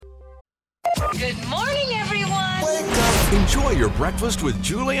Good morning, everyone. Wake up. Enjoy your breakfast with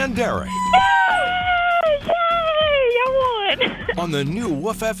Julie and Derrick. Yay! I won. On the new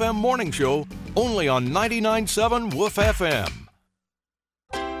Woof FM morning show, only on 99.7 Woof FM.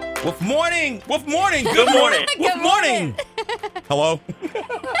 Woof morning! Woof morning! Good morning! Woof morning! Hello?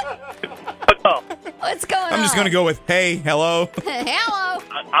 What's going on? I'm just going to go with, hey, hello. Hello.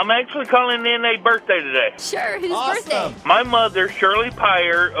 I'm actually calling in a birthday today. Sure, whose birthday? My mother, Shirley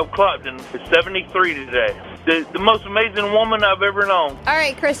Pyre of Clopton, is 73 today. The most amazing woman I've ever known. All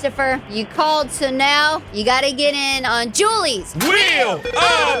right, Christopher, you called, so now you got to get in on Julie's Wheel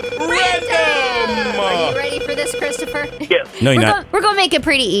of Random! Are you ready for this, Christopher? Yes. No, you're not. We're going to make it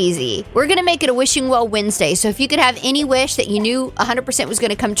pretty easy. We're going to make it a Wishing Well Wednesday. So if you could have any wish that you knew 100% was going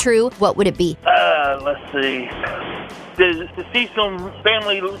to come true, what would it be? Let's see. To see some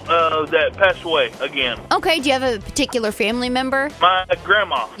family that passed away again. Okay, do you have a particular family member? My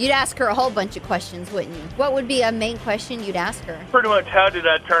grandma. You'd ask her a whole bunch of questions, wouldn't you? What would be a main question you'd ask her? Pretty much, how did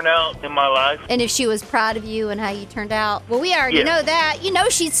I turn out in my life? And if she was proud of you and how you turned out? Well, we already Yeah. know that. You know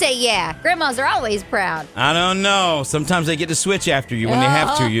she'd say yeah. Grandmas are always proud. I don't know. Sometimes they get to switch after you when they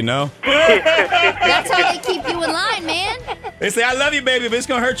have to, you know? That's how they keep you in line, man. They say, I love you, baby, but it's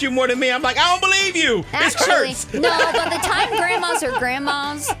going to hurt you more than me. I'm like, I don't believe you. This Actually, hurts. no, by the time grandmas are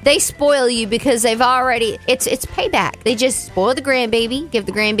grandmas, they spoil you because they've already, it's payback. They just spoil the grandbaby, give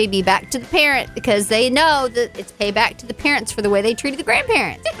the grandbaby back to the parent because they know that it's payback to the parents for the way they treated the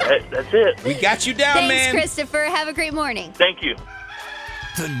grandparents. That's it. We got you down, Thanks, man. Christopher. Have a great morning. Thank you.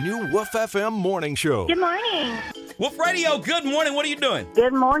 The new Woof FM morning show. Good morning. Wolf Radio, good morning. What are you doing?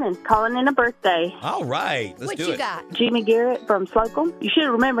 Good morning. Calling in a birthday. All right. Let's What do you it. got? Jimmy Garrett from Slocum. You should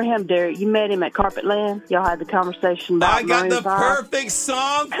remember him, Derrick. You met him at Carpetland. Y'all had the conversation about I got Maroon the 5. perfect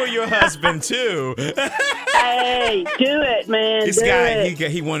song for your husband, too. Hey, do it, man. This do guy,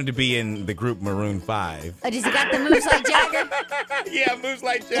 it. he wanted to be in the group Maroon 5. Oh, does he got the moves like Jagger? Yeah, moves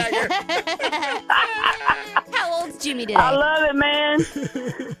like Jagger. How old's Jimmy today? I love it, man.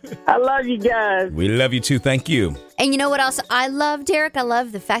 I love you guys. We love you, too. Thank you. And you know what else I love, Derek? I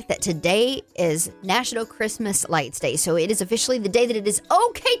love the fact that today is National Christmas Lights Day. So it is officially the day that it is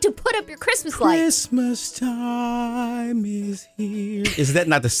okay to put up your Christmas lights. Christmas time is here. Is that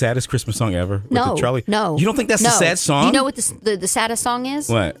not the saddest Christmas song ever? With No, the Charlie? no. You don't think that's no. the sad song? You know what the saddest song is?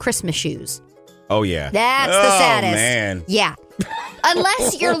 What? Christmas shoes. Oh, yeah. That's the saddest. Oh, man. Yeah.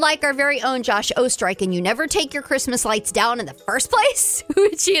 Unless you're like our very own Josh Ostrike and you never take your Christmas lights down in the first place,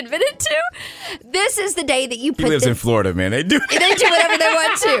 which he admitted to, this is the day that you put He lives them. in Florida, man. They do. They do whatever they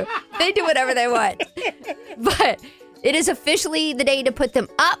want to. They do whatever they want. But it is officially the day to put them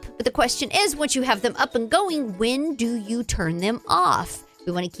up. But the question is, once you have them up and going, when do you turn them off?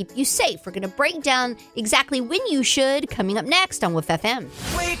 We want to keep you safe. We're going to break down exactly when you should, coming up next on Woof FM.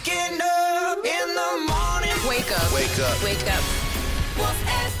 Waking up in the morning. Wake up. Wake up. Wake up. Woof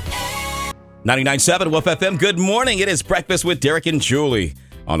FM. 99.7 Woof FM. Good morning. It is Breakfast with Derrick and Julie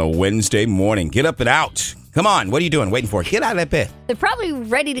on a Wednesday morning. Get up and out. Come on. What are you doing? Waiting for it. Get out of that bed. They're probably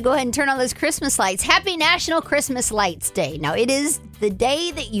ready to go ahead and turn on those Christmas lights. Happy National Christmas Lights Day. Now, it is the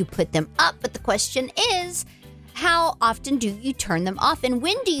day that you put them up, but the question is, how often do you turn them off, and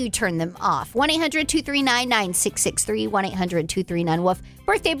when do you turn them off? 1-800-239-9663, 1-800-239-WOOF.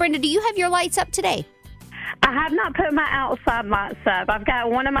 Birthday, Brenda, do you have your lights up today? I have not put my outside lights up. I've got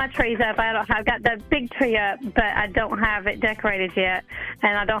one of my trees up. I've got the big tree up, but I don't have it decorated yet.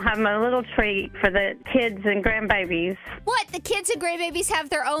 And I don't have my little tree for the kids and grandbabies. What? The kids and grandbabies have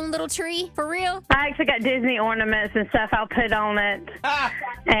their own little tree? For real? I actually got Disney ornaments and stuff I'll put on it.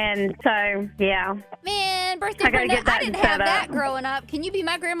 And so, yeah. Man, birthday, I gotta Brenda, get that I didn't set have that up. growing up. Can you be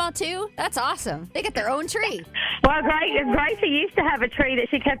my grandma, too? That's awesome. They got their own tree. Well, Gracie used to have a tree that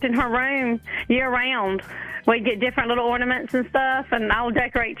she kept in her room year-round. We'd get different little ornaments and stuff, and I'll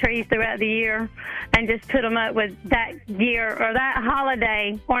decorate trees throughout the year and just put them up with that year or that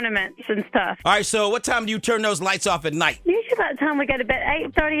holiday ornaments and stuff. All right, so what time do you turn those lights off at night? Usually by the time we go to bed,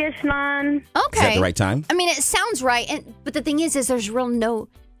 8:30ish, 9. Okay. Is that the right time? I mean, it sounds right, but the thing is there's real no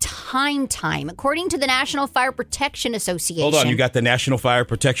time. According to the National Fire Protection Association. Hold on. You got the National Fire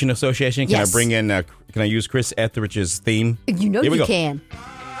Protection Association? Can Yes. I bring in, can I use Chris Etheridge's theme? You know Here we you go. can.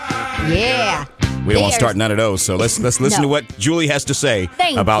 Yeah. We don't want to start none of those, so let's listen to what Julie has to say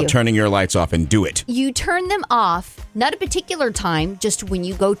Thank about you. turning your lights off, and do it. You turn them off, not a particular time, just when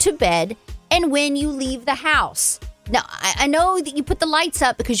you go to bed and when you leave the house. Now, I know that you put the lights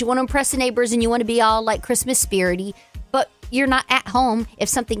up because you want to impress the neighbors and you want to be all like Christmas spirity, but you're not at home if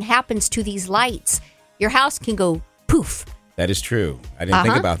something happens to these lights. Your house can go poof. That is true. I didn't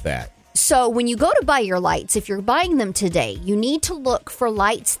think about that. So when you go to buy your lights, if you're buying them today, you need to look for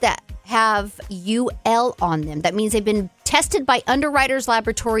lights that have UL on them. That means they've been tested by Underwriters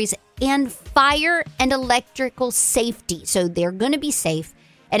Laboratories and fire and electrical safety. So they're going to be safe.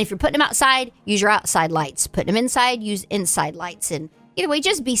 And if you're putting them outside, use your outside lights. Putting them inside, use inside lights. And either way,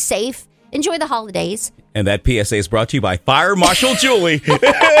 just be safe. Enjoy the holidays. And that PSA is brought to you by Fire Marshal Julie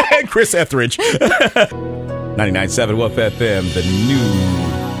and Chris Etheridge. 99.7 Wolf FM, the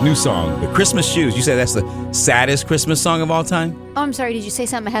new song, The Christmas Shoes. You said that's the saddest Christmas song of all time? Oh, I'm sorry. Did you say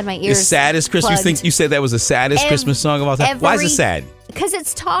something? I had my ears The saddest Christmas. You said that was the saddest Christmas song of all time? Why is it sad? Because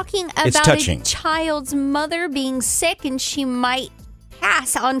it's talking about a child's mother being sick and she might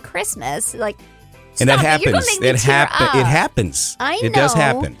pass on Christmas. Like, and that happens. It happens. I know. It does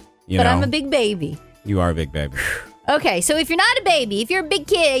happen. But I'm a big baby. You are a big baby. Okay, so if you're not a baby, if you're a big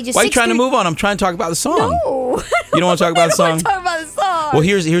kid, just why are you trying to move on? I'm trying to talk about the song. No. You don't want to talk about the song? I don't want to talk about the song. Well,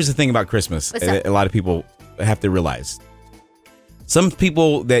 here's the thing about Christmas. A lot of people have to realize. Some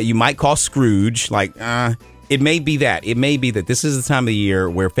people that you might call Scrooge, like, it may be that. It may be that this is the time of the year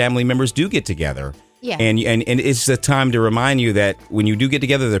where family members do get together. Yeah. And it's a time to remind you that when you do get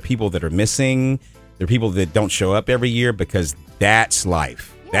together, there are people that are missing. There are people that don't show up every year because that's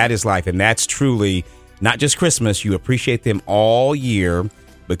life. Yeah. That is life. And that's truly not just Christmas. You appreciate them all year.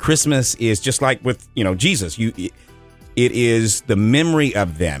 But Christmas is just like with, Jesus. It is the memory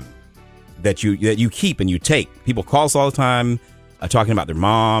of them that you keep and you take. People call us all the time talking about their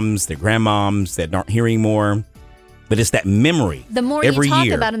moms, their grandmoms that aren't here anymore. But it's that memory. The more every you talk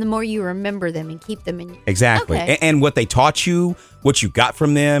year. about them, the more you remember them and keep them in. Exactly. Okay. And what they taught you, what you got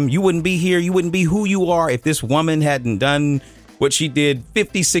from them. You wouldn't be here. You wouldn't be who you are if this woman hadn't done what she did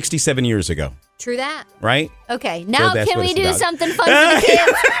 50, 67 years ago. True that. Right? Okay. Now So can we do about. something fun for the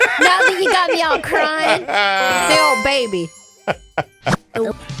kids? Now that you got me all crying. The old baby.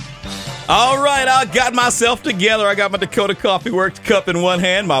 All right, I got myself together. I got my Dakota Coffee Works cup in one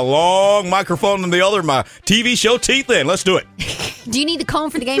hand, my long microphone in the other, my TV show teeth in. Let's do it. Do you need the comb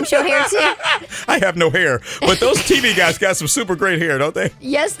for the game show hair, too? I have no hair, but those TV guys got some super great hair, don't they?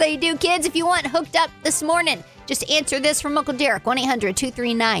 Yes, they do, kids. If you want hooked up this morning, just answer this from Uncle Derrick,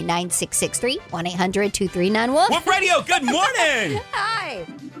 1-800-239-9663, 1-800-239-WOLF. Wolf Radio, good morning. Hi.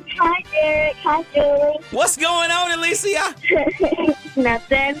 Hi, Derrick. Hi, Julie. What's going on, Alicia?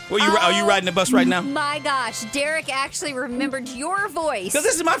 Nothing. Are you riding the bus right now? My gosh, Derrick actually remembered your voice. Because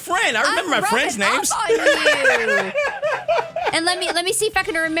this is my friend. I remember my friends' names. Up on you. And let me see if I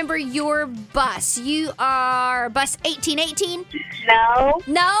can remember your bus. You are bus 1818? No.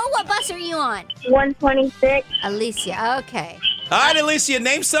 No? What bus are you on? 126. Alicia, okay. All right, Alicia,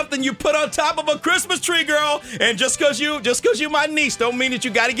 name something you put on top of a Christmas tree, girl. And just because you're my niece don't mean that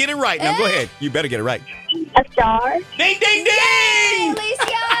you got to get it right. Now, go ahead. You better get it right. A star. Ding, ding, ding! Yay,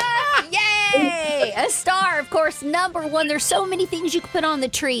 Alicia! Yay! A star, of course, number one. There's so many things you can put on the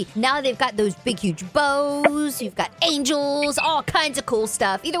tree. Now they've got those big, huge bows. You've got angels, all kinds of cool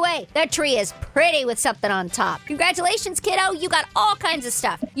stuff. Either way, that tree is pretty with something on top. Congratulations, kiddo. You got all kinds of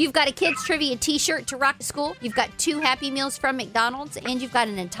stuff. You've got a kids' trivia t-shirt to rock to school. You've got 2 Happy Meals from McDonald's. And you've got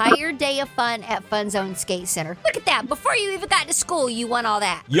an entire day of fun at Fun Zone Skate Center. Look at that. Before you even got to school, you won all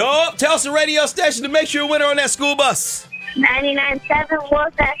that. Yup. Tell us the radio station to make sure you're a winner on that school bus. 99.7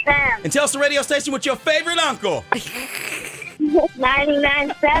 Wolf FM. And tell us the radio station with your favorite uncle.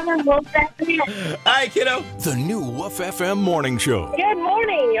 99.7 Wolf FM. All right, kiddo. The new Wolf FM morning show. Good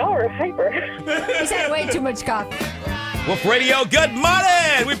morning. Y'all are hyper. He's had way too much coffee. Wolf Radio, good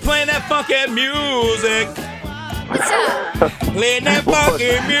morning. We're playing that funky music. What's up? Playing that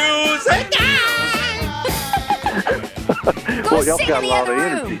funky music. Go sing in the other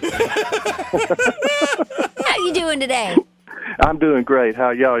room. How you doing today? I'm doing great. How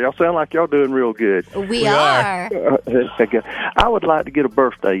y'all? Y'all sound like y'all doing real good. We are. I would like to get a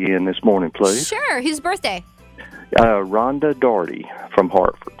birthday in this morning, please. Sure. Whose birthday? Rhonda Doherty from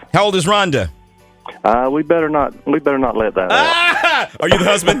Hartford. How old is Rhonda? We better not let that out. Are you the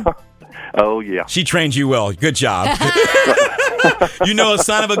husband? Oh, yeah. She trained you well. Good job. You know a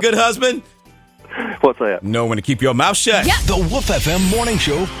sign of a good husband? What's that? Know when to keep your mouth shut. Yep. The Wolf FM morning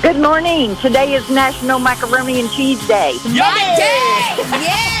show. Good morning. Today is National Macaroni and Cheese Day. My day!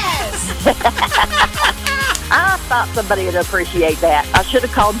 Yes! I thought somebody would appreciate that. I should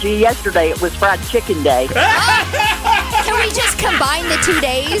have called you yesterday. It was fried chicken day. Can we just combine the 2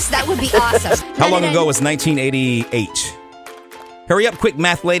 days? That would be awesome. How long ago was 1988? Hurry up, quick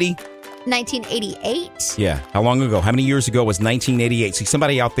math lady. 1988? Yeah. How long ago? How many years ago was 1988? See,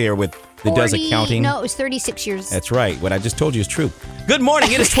 somebody out there that does accounting. No, it was 36 years. That's right. What I just told you is true. Good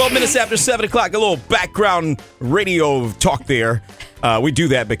morning. It is 12 minutes after 7 o'clock. A little background radio talk there. We do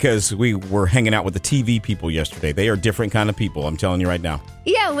that because we were hanging out with the TV people yesterday. They are different kind of people, I'm telling you right now.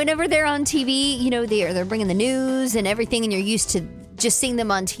 Yeah, whenever they're on TV, they're bringing the news and everything, and you're used to just seeing them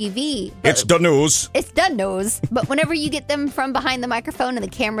on TV. It's the news. It's the news. But whenever you get them from behind the microphone and the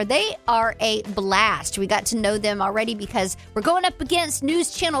camera, they are a blast. We got to know them already because we're going up against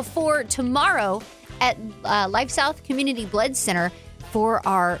News Channel 4 tomorrow at LifeSouth Community Blood Center for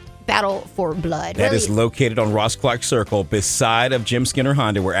our Battle for Blood. That is located on Ross Clark Circle beside of Jim Skinner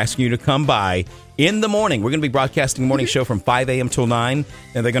Honda. We're asking you to come by in the morning. We're going to be broadcasting a morning show from 5 a.m. till 9,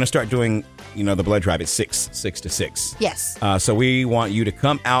 and they're going to start doing, the blood drive at 6 to 6. Yes. So we want you to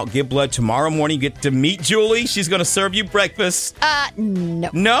come out, give blood tomorrow morning. You get to meet Julie. She's going to serve you breakfast. No.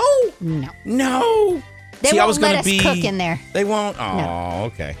 No? No. They won't let us cook in there. They won't? Oh, no.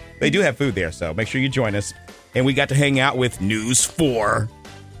 Okay. They do have food there, so make sure you join us. And we got to hang out with News 4.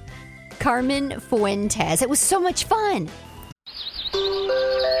 Carmen Fuentes. It was so much fun.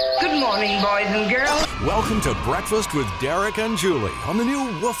 Good morning, boys and girls. Welcome to Breakfast with Derrick and Julie on the new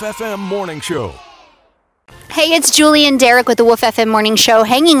Woof FM Morning Show. Hey, it's Julie and Derrick with the Woof FM Morning Show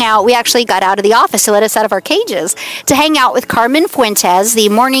hanging out. We actually got out of the office to let us out of our cages to hang out with Carmen Fuentes, the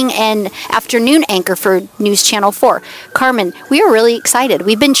morning and afternoon anchor for News Channel 4. Carmen, we are really excited.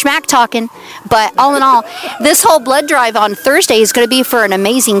 We've been smack talking, but all in all, this whole blood drive on Thursday is going to be for an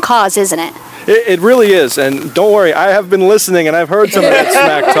amazing cause, isn't it? It really is, and don't worry, I have been listening and I've heard some of that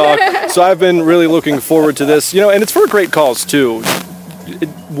smack talk, so I've been really looking forward to this, and it's for a great cause too.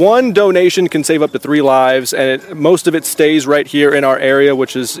 One donation can save up to 3 lives, and most of it stays right here in our area,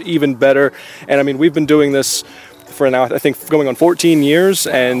 which is even better. And I mean, we've been doing this for now, I think, going on 14 years,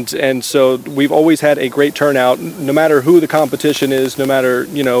 and so we've always had a great turnout. No matter who the competition is, no matter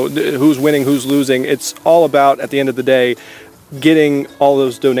who's winning, who's losing, it's all about, at the end of the day, getting all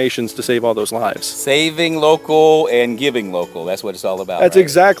those donations to save all those lives. Saving local and giving local. That's what it's all about. That's right?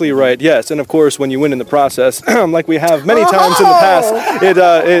 Exactly right, yes. And of course, when you win in the process, like we have many times in the past,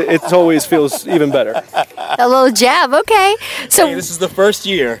 it always feels even better. A little jab, okay. So hey, this is the first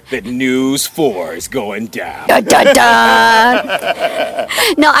year that News 4 is going down. Dun, dun, dun.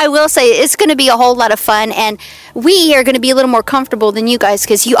 No, I will say it's going to be a whole lot of fun, and we are going to be a little more comfortable than you guys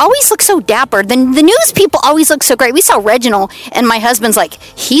because you always look so dapper. The news people always look so great. We saw Reginald, and my husband's like,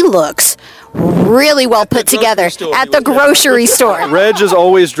 he looks really well put together at the grocery store. Reg is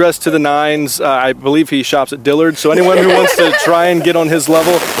always dressed to the nines. I believe he shops at Dillard's, so anyone who wants to try and get on his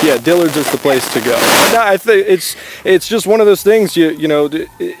level, yeah, Dillard's is the place to go. But no, I think it's just one of those things.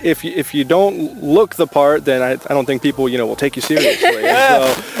 If you don't look the part, then I don't think people will take you seriously.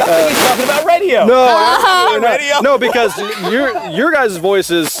 I think he's talking about radio. No, because your guys'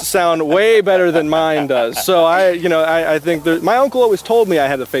 voices sound way better than mine does. So I think my uncle always told me I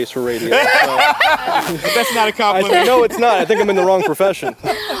had a face for radio. That's not a compliment. No, it's not. I think I'm in the wrong profession.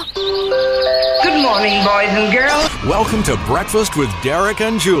 Good morning, boys and girls. Welcome to Breakfast with Derrick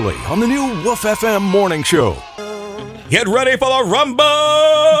and Julie on the new Woof FM Morning Show. Get ready for the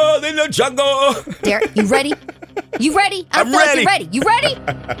rumble in the jungle. Derrick, you ready? You ready? I'm ready. You ready? You ready?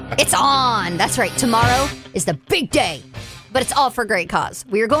 It's on. That's right. Tomorrow is the big day. But it's all for a great cause.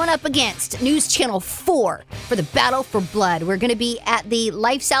 We are going up against News Channel 4 for the Battle for Blood. We're going to be at the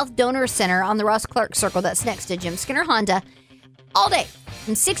LifeSouth Donor Center on the Ross Clark Circle that's next to Jim Skinner Honda all day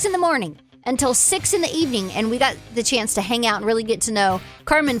from 6 in the morning until 6 in the evening. And we got the chance to hang out and really get to know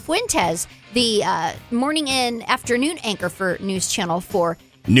Carmen Fuentes, the morning and afternoon anchor for News Channel 4.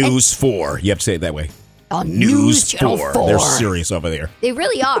 News 4. You have to say it that way. On News Channel 4. They're serious over there. They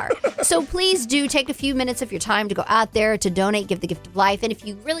really are. So please do take a few minutes of your time to go out there to donate, give the gift of life. And if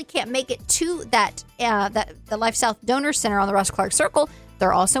you really can't make it to the LifeSouth Donor Center on the Ross Clark Circle,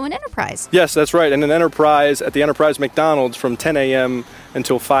 they're also an Enterprise. Yes, that's right. And an Enterprise at the Enterprise McDonald's from 10 a.m.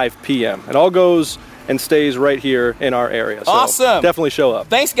 until 5 p.m. It all goes and stays right here in our area. So awesome. Definitely show up.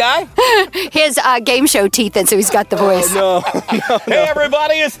 Thanks, guy. His game show teeth, and so he's got the voice. No. Hey,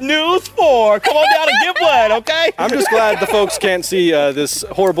 everybody, it's News 4. Come on down and give blood, okay? I'm just glad the folks can't see this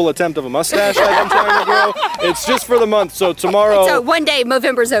horrible attempt of a mustache I'm trying to grow. It's just for the month, so tomorrow... So one day,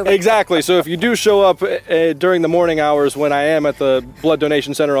 November's over. Exactly. So if you do show up during the morning hours when I am at the Blood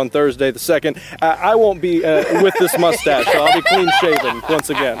Donation Center on Thursday the 2nd, I won't be with this mustache, so I'll be clean-shaven once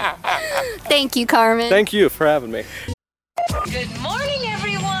again. Thank you, Carmen. Thank you for having me. Good morning,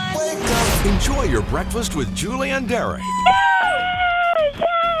 everyone. Enjoy your breakfast with Julie and Derrick. Yay!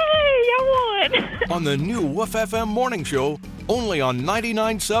 I won. On the new Woof FM Morning Show, only on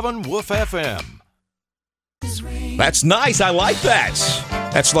 99.7 Woof FM. That's nice. I like that.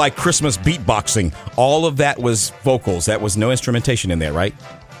 That's like Christmas beatboxing. All of that was vocals. That was no instrumentation in there, right?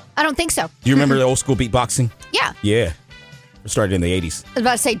 I don't think so. Do you remember the old school beatboxing? Yeah. Yeah. Started in the 80s. I was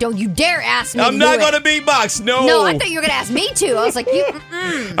about to say, don't you dare ask me. I'm not going to beatbox. No. No, I thought you were going to ask me to. I was like, you.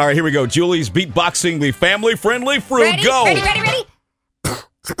 All right, here we go. Julie's beatboxing the family-friendly fruit. Ready? Go. Ready?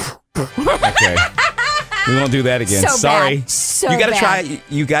 Okay. We won't do that again. So Sorry. bad. So you got to bad. try.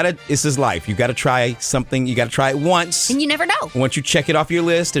 You got to. This is life. You got to try something. You got to try it once. And you never know. Once you check it off your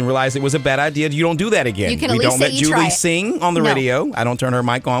list and realize it was a bad idea, you don't do that again. You can at we least don't say let you try Julie it. sing on the No. radio. I don't turn her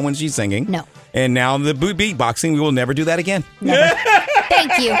mic on when she's singing. No. And now the beatboxing, we will never do that again. Never.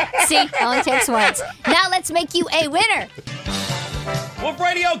 Thank you. See, only takes once. Now let's make you a winner. Wolf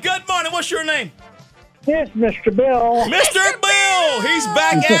Radio, good morning. What's your name? It's Mr. Bill. Mr. Bill! He's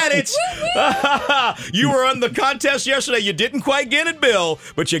back at it. You were on the contest yesterday. You didn't quite get it, Bill,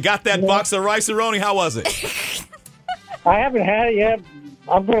 but you got that box of rice-a-roni. How was it? I haven't had it yet.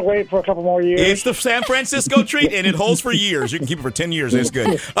 I'm going to wait for a couple more years. It's the San Francisco treat, and it holds for years. You can keep it for 10 years. It's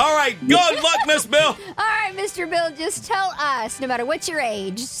good. All right. Good luck, Miss Bill. All right, Mr. Bill, just tell us, no matter what your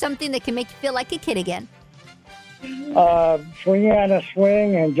age, something that can make you feel like a kid again. Swinging on a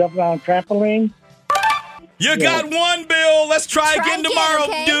swing and jumping on a trampoline. You got one, Bill. Let's try again tomorrow.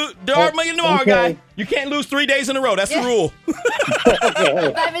 okay? Tomorrow, guy. You can't lose 3 days in a row. That's the rule.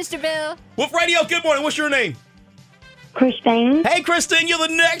 Bye, Mr. Bill. Wolf Radio, good morning. What's your name? Christine. Hey, Christine, you're the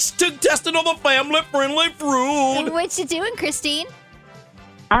next contestant on the family-friendly fruit. What you doing, Christine?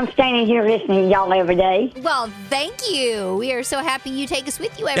 I'm standing here listening to y'all every day. Well, thank you. We are so happy you take us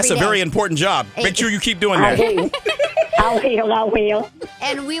with you every That's day. a very important job. Make sure you keep doing I that. do. I will.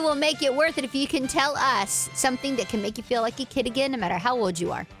 And we will make it worth it if you can tell us something that can make you feel like a kid again, no matter how old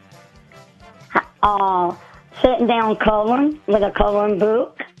you are. Sitting down coloring with a coloring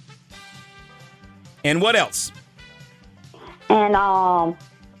book. And what else? And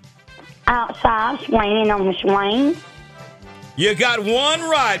outside swinging on the swing. You got one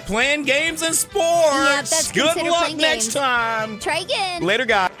right. Playing games and sports. Yep, that's good considered luck playing next games. time. Try again. Later,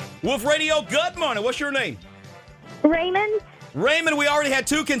 guy. Wolf Radio, good morning. What's your name? Raymond. Raymond, we already had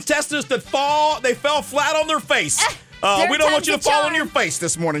two contestants that fell flat on their face. We don't want you to fall on your face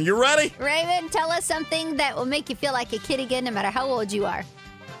this morning. You ready? Raymond, tell us something that will make you feel like a kid again, no matter how old you are.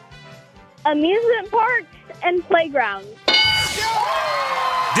 Amusement parks and playgrounds.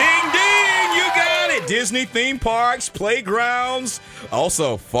 Ding, ding, you got it. Disney theme parks, playgrounds,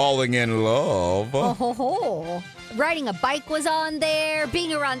 also falling in love. Oh, ho, ho. Riding a bike was on there,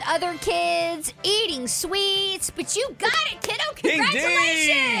 being around other kids, eating sweets, but you got it, kiddo. Ding, Congratulations.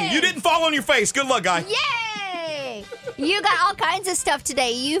 ding. You didn't fall on your face. Good luck, guy. Yay! You got all kinds of stuff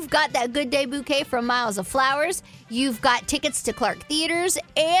today. You've got that Good Day bouquet from Miles of Flowers. You've got tickets to Clark Theaters,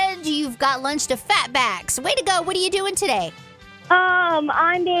 and you've got lunch to Fatbacks. Way to go. What are you doing today? I'm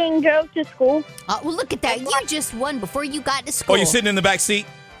being drove to school. Oh, well, look at that. You just won before you got to school. Oh, you're sitting in the back seat?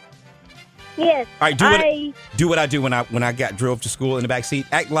 Yes. All right, do what I do when I got drove to school in the back seat.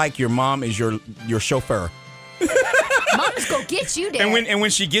 Act like your mom is your chauffeur. Mama's gonna get you there. And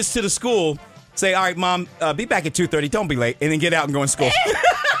when she gets to the school, say, "All right, Mom, be back at 2:30. Don't be late," and then get out and go in school.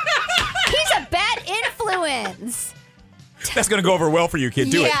 He's a bad influence. That's gonna go over well for you, kid.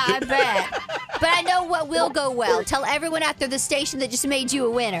 Do it. Yeah, I bet. But I know what will go well. Tell everyone after the station that just made you a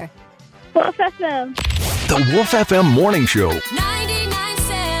winner. Wolf FM. The Wolf FM Morning Show.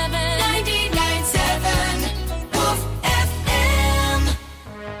 99.7 Wolf FM.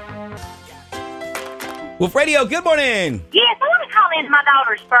 Wolf Radio, good morning. Yes, I want to call in my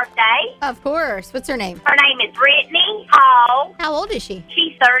daughter's birthday. Of course. What's her name? Her name is Brittany Hall. How old is she?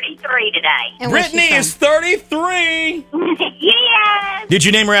 She's 33 today. And where's she Brittany from? is 33. Yes. Did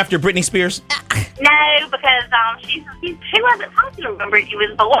you name her after Britney Spears? No, because she wasn't popular when Brittany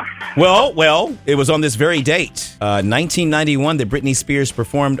was born. Well, it was on this very date, 1991, that Britney Spears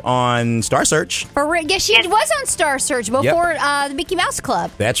performed on Star Search. Yes, she was on Star Search before the Mickey Mouse Club.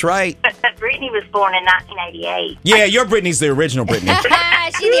 That's right. But Brittany was born in 1988. Yeah, your Britney's the original Britney.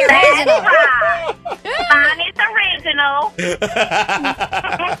 She's the original. Mine is original.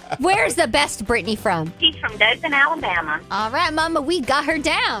 Where's the best Brittany from? She's from Dothan, Alabama. All right, Mama, we got her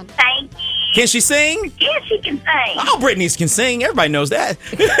down. Thank you. Can she sing? Yes, she can sing. All Britneys can sing. Everybody knows that.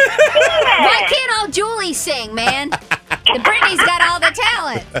 Why can't all Julie sing, man? The Brittany's got all the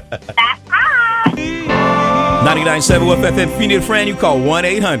talent. That's right. 99.7 Wolf FM. If you need a friend, you call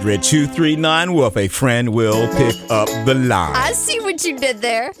 1-800-239-WOLF. A friend will pick up the line. I see what you did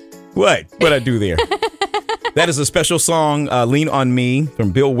there. What'd I do there? That is a special song, Lean on Me,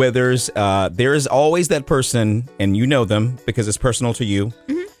 from Bill Withers. There is always that person, and you know them because it's personal to you.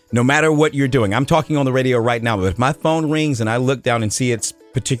 Mm-hmm. No matter what you're doing. I'm talking on the radio right now, but if my phone rings and I look down and see it's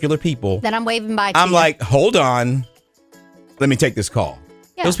particular people, then I'm waving bye to I'm you. like, hold on. Let me take this call.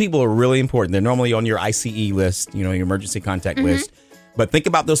 Those people are really important. They're normally on your ICE list, your emergency contact list. But think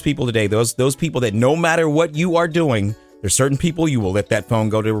about those people today. Those people that no matter what you are doing, there's certain people you will let that phone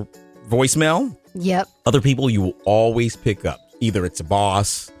go to voicemail. Yep. Other people you will always pick up. Either it's a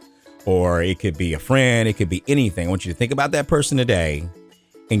boss or it could be a friend. It could be anything. I want you to think about that person today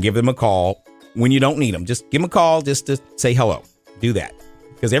and give them a call when you don't need them. Just give them a call just to say hello. Do that.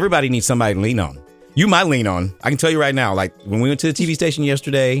 Because everybody needs somebody to lean on. You might lean on. I can tell you right now, like when we went to the TV station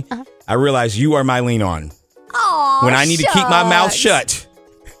yesterday, I realized you are my lean on. Aw, when I need to keep my mouth shut,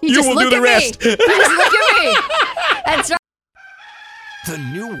 you will do the rest. You just look at me. That's right. The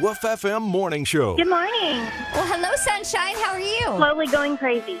new Woof FM morning show. Good morning. Well, hello, sunshine. How are you? Slowly going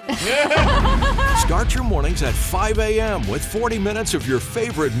crazy. Start your mornings at 5 a.m. with 40 minutes of your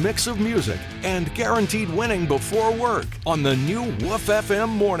favorite mix of music and guaranteed winning before work on the new Woof FM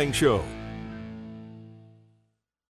morning show.